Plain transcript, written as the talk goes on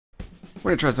We're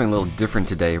going to try something a little different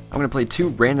today. I'm going to play 2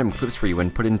 random clips for you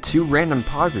and put in 2 random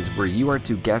pauses where you are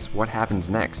to guess what happens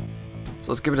next.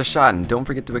 So let's give it a shot, and don't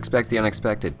forget to expect the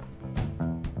unexpected.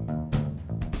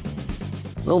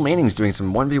 Lil Manning's doing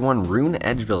some 1v1 Rune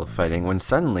Edgeville fighting when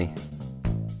suddenly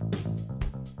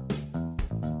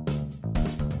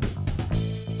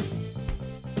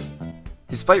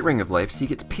his fight ring of life, he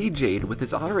gets PJ'd with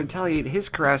his auto-retaliate, his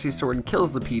Karasi sword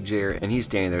kills the PJ'er, and he's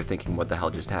standing there thinking, what the hell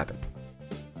just happened?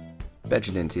 Bet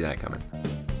you didn't see that coming.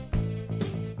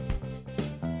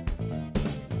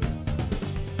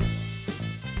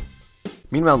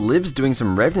 Meanwhile, Liv's doing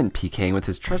some Revenant PKing with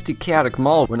his trusty Chaotic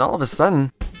Maul when all of a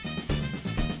sudden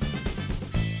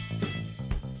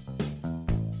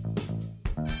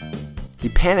he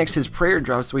panics, his prayer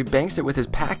drops, so he banks it with his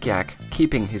Pack Yak,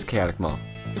 keeping his Chaotic Maul.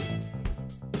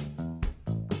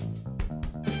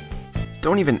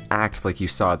 Don't even act like you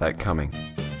saw that coming.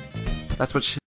 That's what